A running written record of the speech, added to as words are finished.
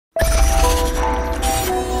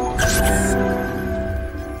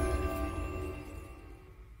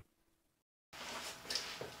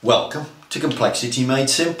Welcome to Complexity Made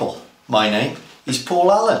Simple. My name is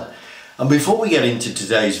Paul Allen, and before we get into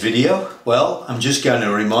today's video, well, I'm just going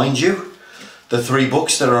to remind you the 3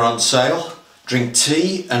 books that are on sale. Drink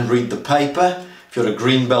tea and read the paper. If you're a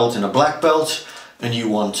green belt and a black belt and you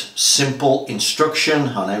want simple instruction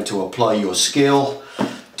on how to apply your skill,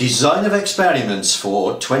 Design of Experiments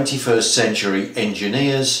for 21st Century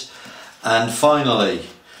Engineers, and finally,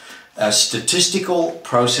 a Statistical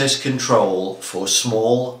Process Control for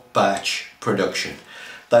Small Batch Production.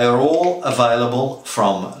 They are all available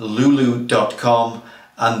from lulu.com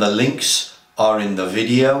and the links are in the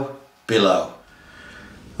video below.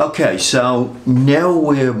 Okay, so now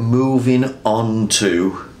we're moving on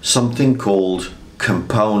to something called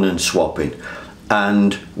component swapping,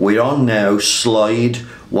 and we're on now slide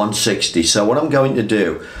 160. So what I'm going to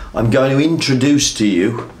do, I'm going to introduce to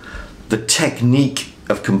you the technique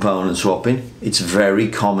of component swapping. It's very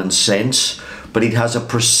common sense, but it has a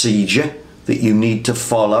procedure that you need to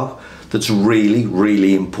follow that's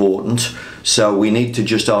really important. So we need to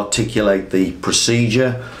just articulate the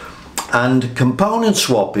procedure, and component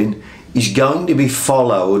swapping is going to be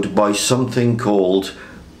followed by something called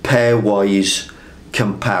pairwise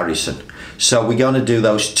comparison. So we're going to do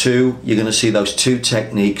those two. You're going to see those two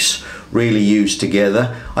techniques really used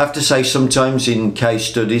together. I have to say, sometimes in case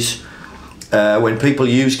studies, when people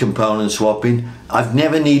use component swapping, I've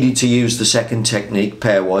never needed to use the second technique,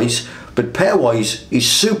 pairwise, but pairwise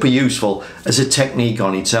is super useful as a technique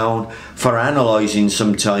on its own for analysing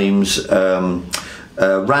sometimes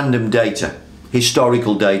random data,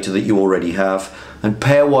 historical data that you already have. And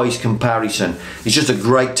pairwise comparison is just a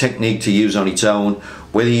great technique to use on its own,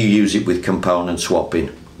 whether you use it with component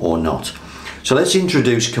swapping or not. So let's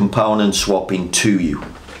introduce component swapping to you.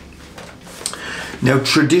 Now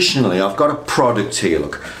traditionally, I've got a product here,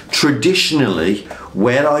 look. Traditionally,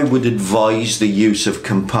 where I would advise the use of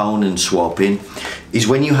component swapping is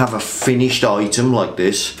when you have a finished item like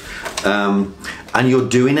this, and you're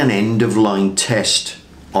doing an end-of-line test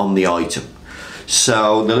on the item.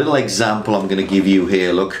 So the little example I'm going to give you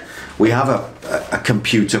here, look, we have a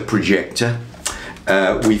computer projector.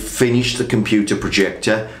 We finished the computer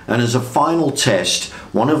projector, and as a final test,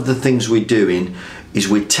 one of the things we're doing is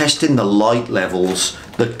we're testing the light levels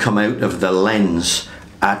that come out of the lens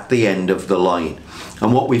at the end of the line.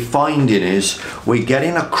 And what we're finding is we're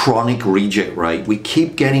getting a chronic reject rate. We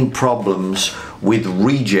keep getting problems with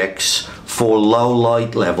rejects for low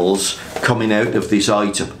light levels coming out of this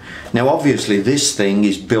item. Now obviously this thing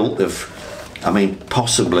is built of, I mean,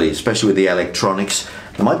 possibly, especially with the electronics,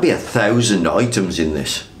 there might be 1,000 items in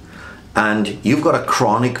this, and you've got a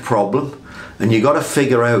chronic problem. And you got to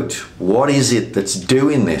figure out, what is it that's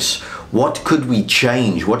doing this? What could we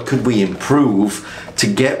change? What could we improve to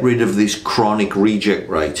get rid of this chronic reject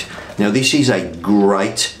rate? Now this is a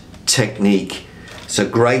great technique. It's a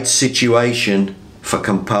great situation for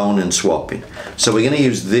component swapping. So we're going to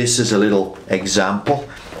use this as a little example,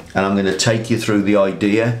 and I'm going to take you through the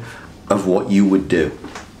idea of what you would do.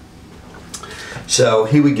 So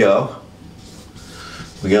here we go.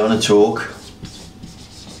 We're going to talk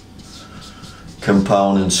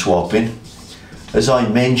component swapping. As I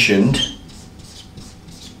mentioned,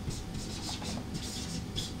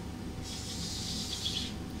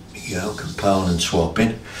 component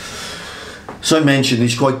swapping. So I mentioned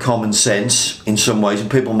it's quite common sense in some ways, and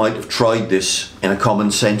people might have tried this in a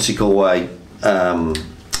commonsensical way,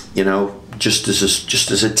 you know, just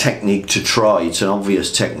as a technique to try. It's an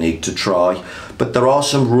obvious technique to try, but there are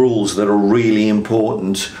some rules that are really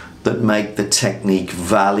important that make the technique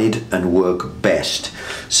valid and work best.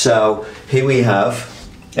 So here we have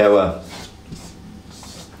our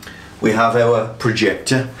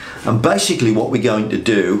projector, and basically what we're going to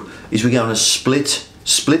do is we're going to split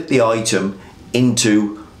the item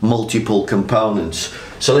into multiple components.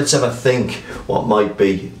 So let's have a think what might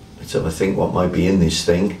be. Let's have a think what might be in this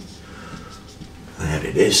thing. There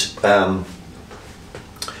it is.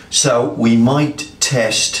 So we might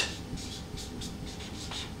test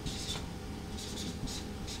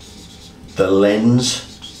the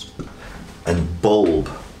lens and bulb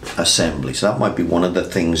assembly. So that might be one of the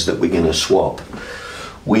things that we're going to swap.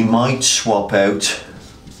 We might swap out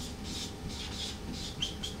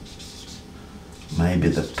maybe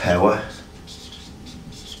the power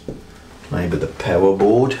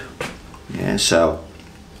board. Yeah, so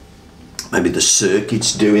maybe the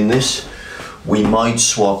circuit's doing this. We might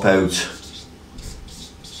swap out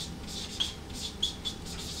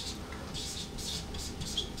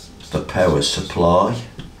the power supply.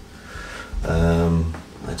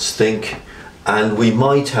 Let's think. And we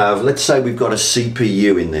might have, let's say we've got a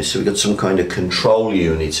CPU in this, so we've got some kind of control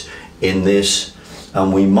unit in this,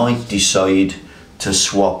 and we might decide to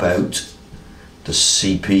swap out the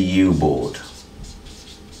CPU board.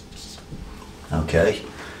 Okay,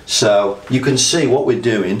 so you can see what we're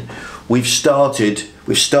doing. We've started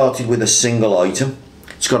with a single item.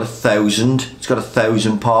 It's got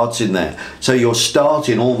 1,000 parts in there. So you're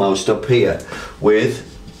starting almost up here with,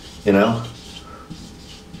 you know,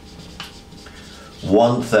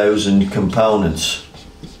 1,000 components.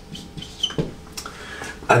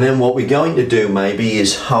 And then what we're going to do maybe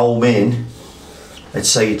is home in. Let's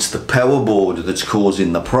say it's the power board that's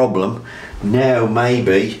causing the problem. Now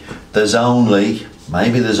maybe there's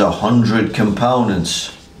 100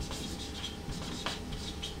 components.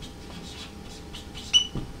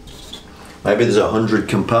 Maybe there's 100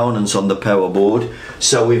 components on the power board.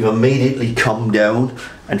 So we've immediately come down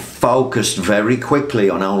and focused very quickly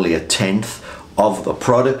on only 1/10 of the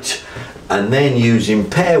product. And then using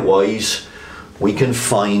pairwise, we can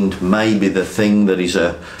find maybe the thing that is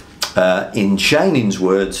in Shannon's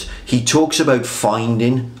words, he talks about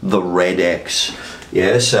finding the red X.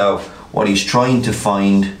 Yeah, so what he's trying to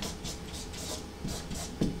find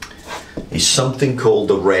is something called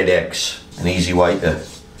the red X. An easy way to,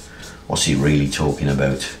 what's he really talking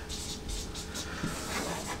about?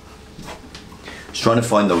 He's trying to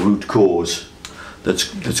find the root cause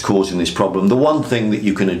that's causing this problem. The one thing that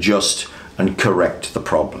you can adjust and correct the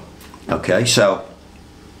problem. Okay, so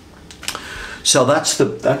that's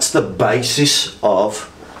the basis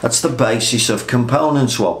of component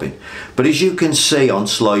swapping. But as you can see on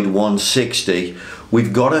slide 160,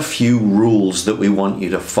 we've got a few rules that we want you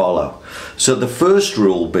to follow. So the first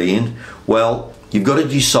rule being, well, you've got to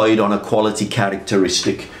decide on a quality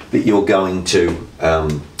characteristic that you're going to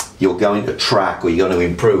track or you're going to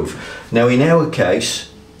improve. Now in our case,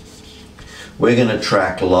 we're going to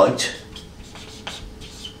track light.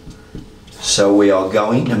 So we are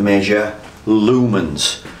going to measure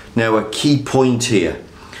lumens. Now a key point here,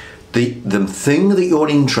 the thing that you're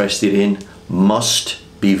interested in must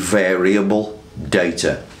be variable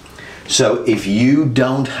data. So if you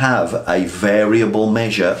don't have a variable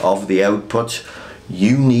measure of the output,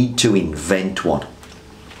 you need to invent one.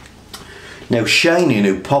 Now Shannon,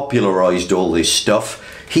 who popularized all this stuff,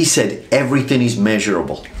 he said everything is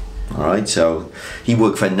measurable. Alright, so he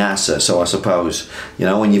worked for NASA, so I suppose, you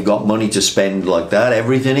know, when you've got money to spend like that,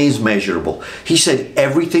 everything is measurable. He said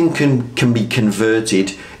everything can be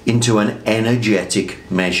converted into an energetic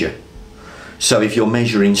measure. So if you're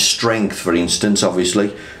measuring strength, for instance,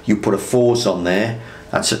 obviously, you put a force on there,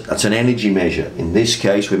 that's an energy measure. In this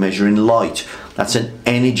case, we're measuring light. That's an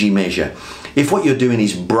energy measure. If what you're doing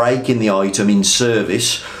is breaking the item in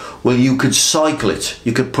service, well, you could cycle it.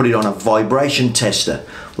 You could put it on a vibration tester.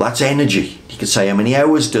 Well, that's energy. You could say how many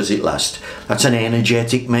hours does it last. That's an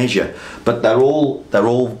energetic measure. But they're all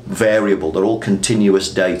variable. They're all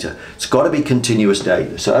continuous data. It's got to be continuous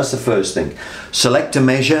data. So that's the first thing. Select a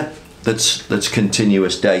measure that's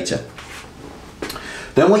continuous data.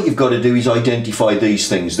 Then what you've got to do is identify these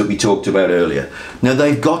things that we talked about earlier. Now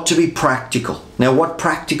they've got to be practical. Now what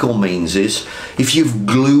practical means is if you've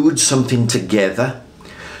glued something together,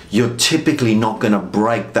 you're typically not going to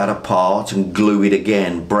break that apart and glue it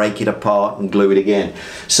again, break it apart and glue it again.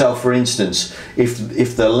 So for instance,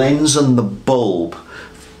 if the lens and the bulb,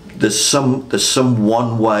 there's some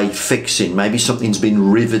one-way fixing, maybe something's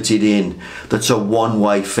been riveted in that's a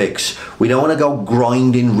one-way fix. We don't want to go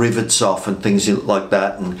grinding rivets off and things like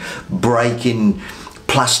that and breaking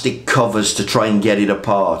plastic covers to try and get it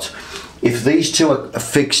apart. If these two are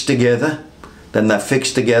fixed together, then they're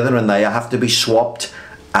fixed together and they have to be swapped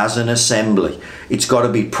as an assembly. It's got to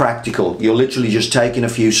be practical. You're literally just taking a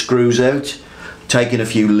few screws out, taking a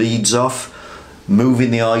few leads off,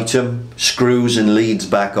 moving the item, screws and leads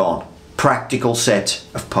back on. Practical set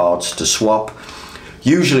of parts to swap.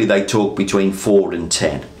 Usually they talk between 4 and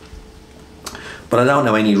 10. But I don't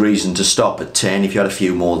know any reason to stop at 10. If you had a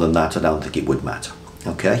few more than that, I don't think it would matter.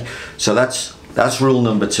 Okay, so that's rule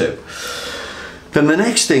number 2. Then the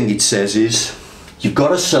next thing it says is you've got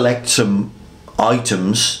to select some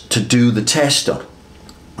items to do the test on.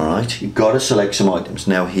 Alright, you've got to select some items.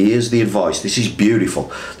 Now here's the advice. This is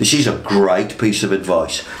beautiful. This is a great piece of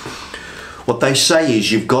advice. What they say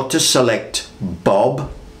is you've got to select Bob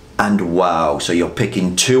and Wow. So you're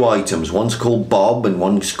picking 2 items. One's called Bob and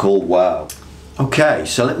one's called Wow. Okay,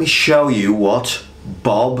 so let me show you what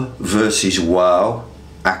Bob versus Wow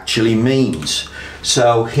actually means.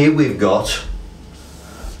 So here we've got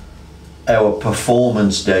our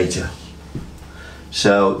performance data.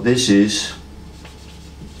 So this is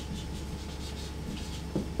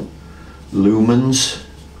lumens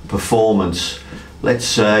performance. Let's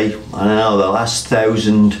say, I don't know, the last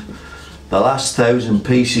 1,000 the last 1,000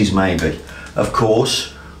 pieces maybe. Of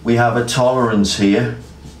course, we have a tolerance here,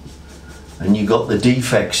 and you got the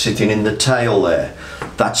defect sitting in the tail there.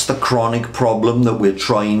 That's the chronic problem that we're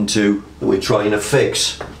trying to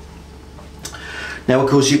fix. Now, of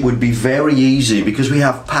course, it would be very easy, because we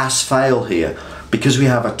have pass-fail here, because we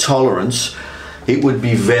have a tolerance, it would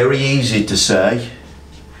be very easy to say,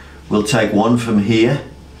 we'll take one from here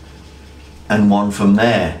and one from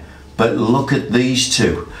there. But look at these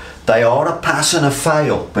two. They are a pass and a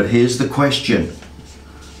fail, but here's the question.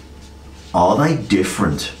 Are they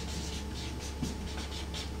different?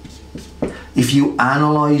 If you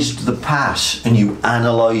analysed the pass and you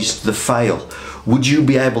analysed the fail, would you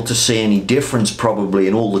be able to see any difference probably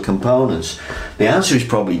in all the components? The answer is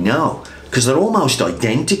probably no, because they're almost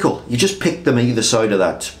identical. You just pick them either side of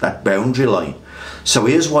that boundary line. So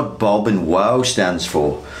here's what Bob and Wow stands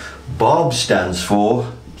for. Bob stands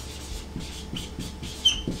for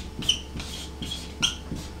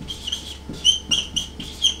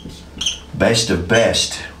best of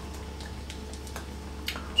best.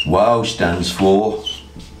 Wow stands for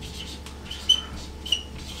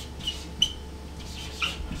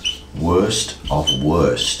worst of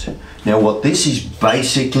worst. Now what this is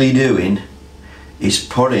basically doing is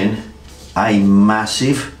putting a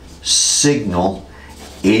massive signal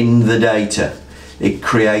in the data. It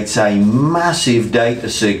creates a massive data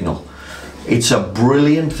signal. It's a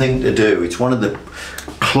brilliant thing to do. It's one of the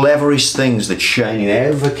cleverest things that Shane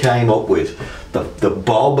ever came up with. The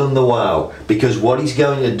Bob and the Wow. Because what he's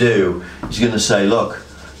going to do, he's going to say, look,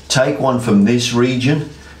 take one from this region,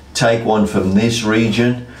 take one from this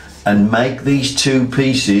region, and make these two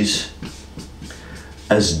pieces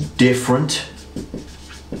as different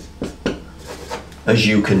as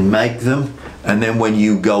you can make them. And then when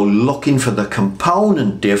you go looking for the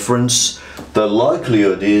component difference, the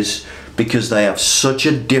likelihood is, because they have such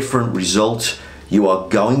a different result, you are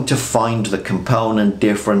going to find the component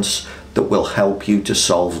difference that will help you to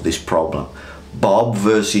solve this problem. Bob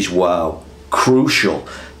versus Wow, crucial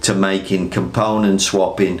to making component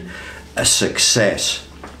swapping a success.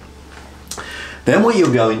 Then what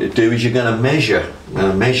you're going to do is you're going to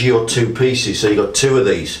measure your two pieces. So you've got two of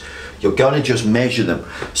these. You're going to just measure them.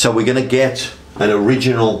 So we're going to get an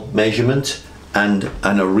original measurement and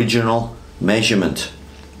an original measurement.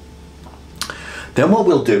 Then what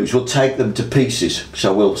we'll do is we'll take them to pieces.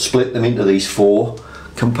 So we'll split them into these 4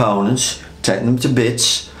 components, take them to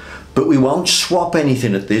bits, but we won't swap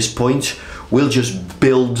anything at this point. We'll just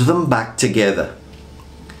build them back together.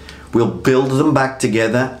 We'll build them back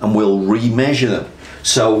together and we'll remeasure them.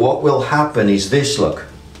 So what will happen is this, look,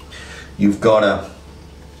 you've got a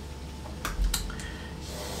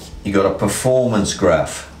performance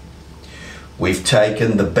graph. We've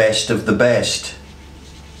taken the best of the best,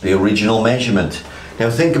 the original measurement. Now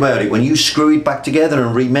think about it, when you screw it back together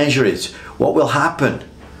and remeasure it, what will happen?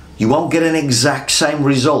 You won't get an exact same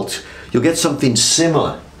result. You'll get something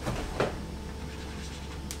similar.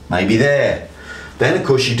 Maybe there. Then of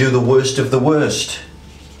course you do the worst of the worst.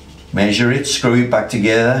 Measure it, screw it back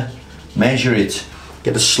together, measure it.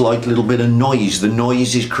 Get a slight little bit of noise. The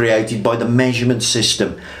noise is created by the measurement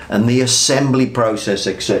system and the assembly process,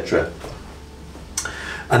 etc.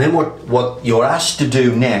 And then what you're asked to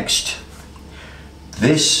do next,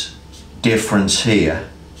 this difference here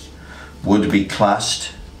would be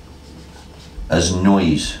classed as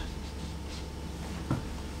noise.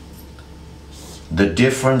 The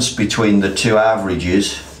difference between the two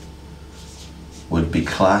averages would be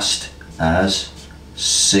classed as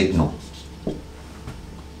signal.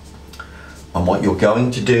 And what you're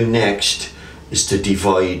going to do next is to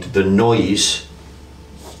divide the noise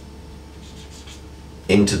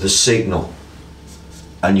into the signal.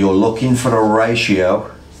 And you're looking for a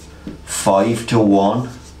ratio 5:1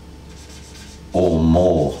 or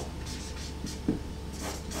more.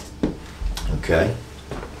 Okay?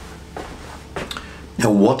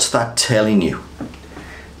 Now what's that telling you?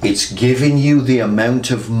 It's giving you the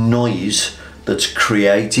amount of noise that's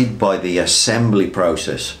created by the assembly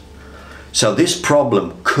process. So this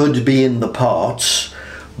problem could be in the parts,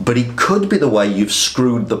 but it could be the way you've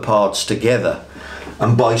screwed the parts together.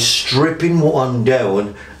 And by stripping one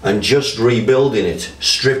down and just rebuilding it,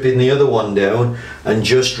 stripping the other one down and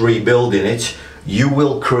just rebuilding it, you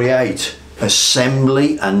will create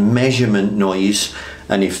assembly and measurement noise.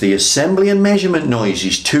 And if the assembly and measurement noise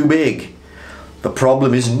is too big, the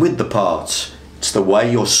problem isn't with the parts. It's the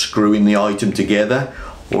way you're screwing the item together,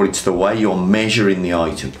 or it's the way you're measuring the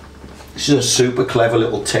item. This is a super clever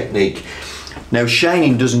little technique. Now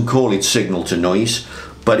Shane doesn't call it signal to noise,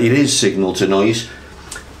 but it is signal to noise.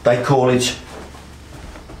 They call it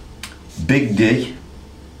Big D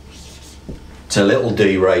to little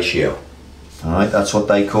d ratio. Alright, that's what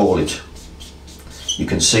they call it. You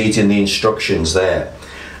can see it in the instructions there.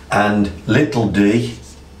 And little d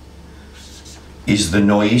is the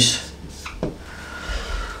noise,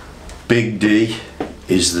 big D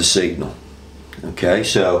is the signal. Okay,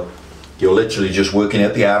 so you're literally just working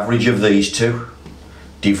out the average of these two,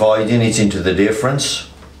 dividing it into the difference,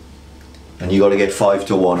 and you got to get 5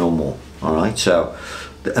 to 1 or more. Alright, so,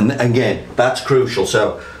 and again, that's crucial.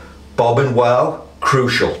 So bob and wow,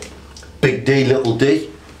 crucial. Big D, little d,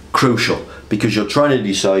 crucial, because you're trying to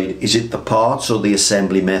decide, is it the parts or the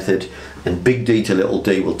assembly method? And big D to little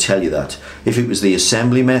d will tell you that. If it was the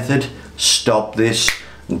assembly method, stop this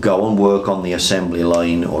and go and work on the assembly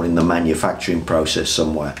line or in the manufacturing process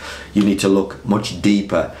somewhere. You need to look much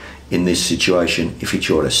deeper in this situation if it's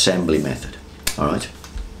your assembly method. Alright,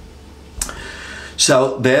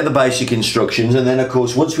 so they're the basic instructions, and then of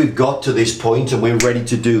course once we've got to this point and we're ready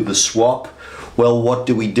to do the swap, well, what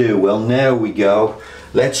do we do? Well, now we go,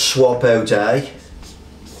 let's swap out A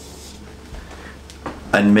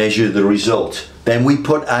and measure the result. Then we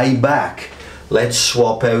put A back. Let's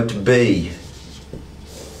swap out B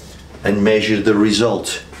and measure the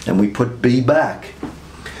result. Then we put B back.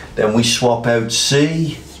 Then we swap out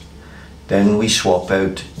C. Then we swap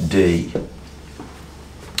out D.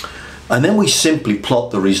 And then we simply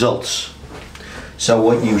plot the results. So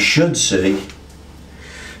what you should see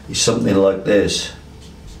is something like this.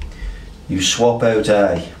 You swap out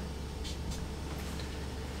A.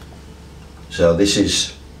 So this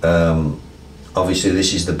is, obviously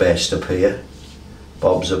this is the best up here.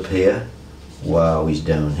 Bob's up here. Wow, he's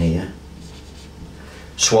down here.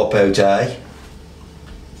 Swap out A.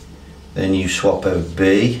 Then you swap out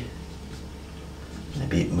B.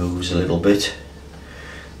 Maybe it moves a little bit.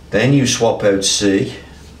 Then you swap out C.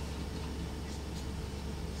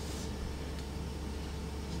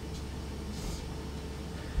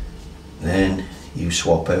 Then you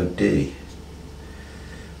swap out D.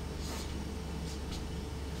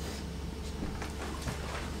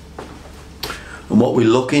 And what we're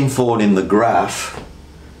looking for in the graph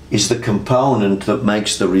is the component that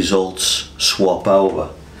makes the results swap over.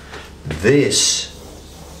 This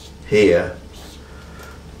here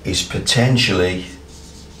is potentially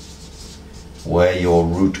where your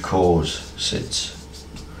root cause sits.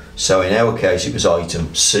 So in our case it was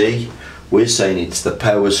item C. We're saying it's the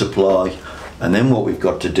power supply, and then what we've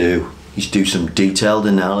got to do is do some detailed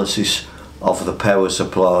analysis of the power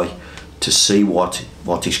supply to see what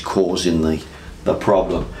is causing the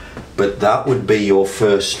problem. But that would be your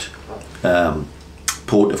first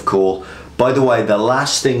port of call. By the way, the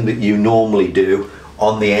last thing that you normally do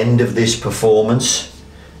on the end of this performance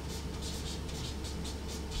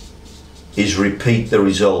is repeat the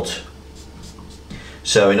result.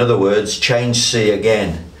 So in other words, change C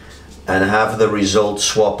again and have the result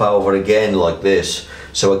swap over again like this.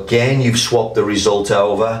 So again you've swapped the result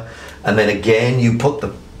over, and then again you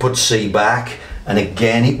put C back, and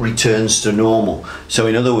again it returns to normal. So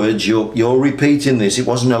in other words, you're repeating this. It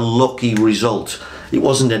wasn't a lucky result. It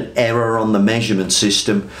wasn't an error on the measurement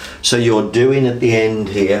system. So you're doing at the end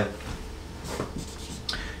here,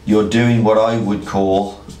 you're doing what I would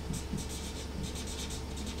call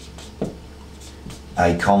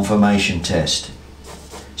a confirmation test.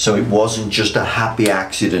 So it wasn't just a happy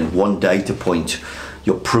accident, one data point.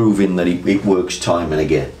 You're proving that it works time and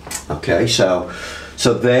again. Okay, so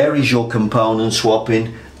there is your component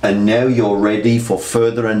swapping, and now you're ready for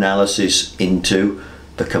further analysis into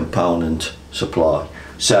the component supply.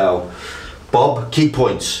 So Bob, key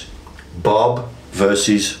points. Bob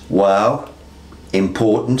versus wow,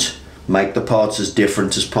 important. Make the parts as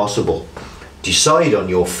different as possible. Decide on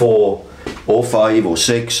your 4 or 5 or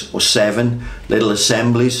 6 or 7 little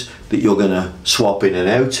assemblies that you're going to swap in and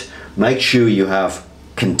out. Make sure you have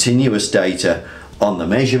continuous data on the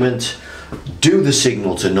measurement. Do the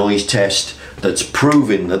signal to noise test that's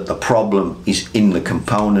proving that the problem is in the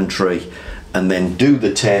componentry, and then do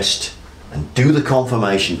the test and do the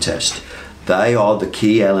confirmation test. They are the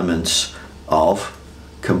key elements of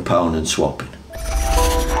component swapping.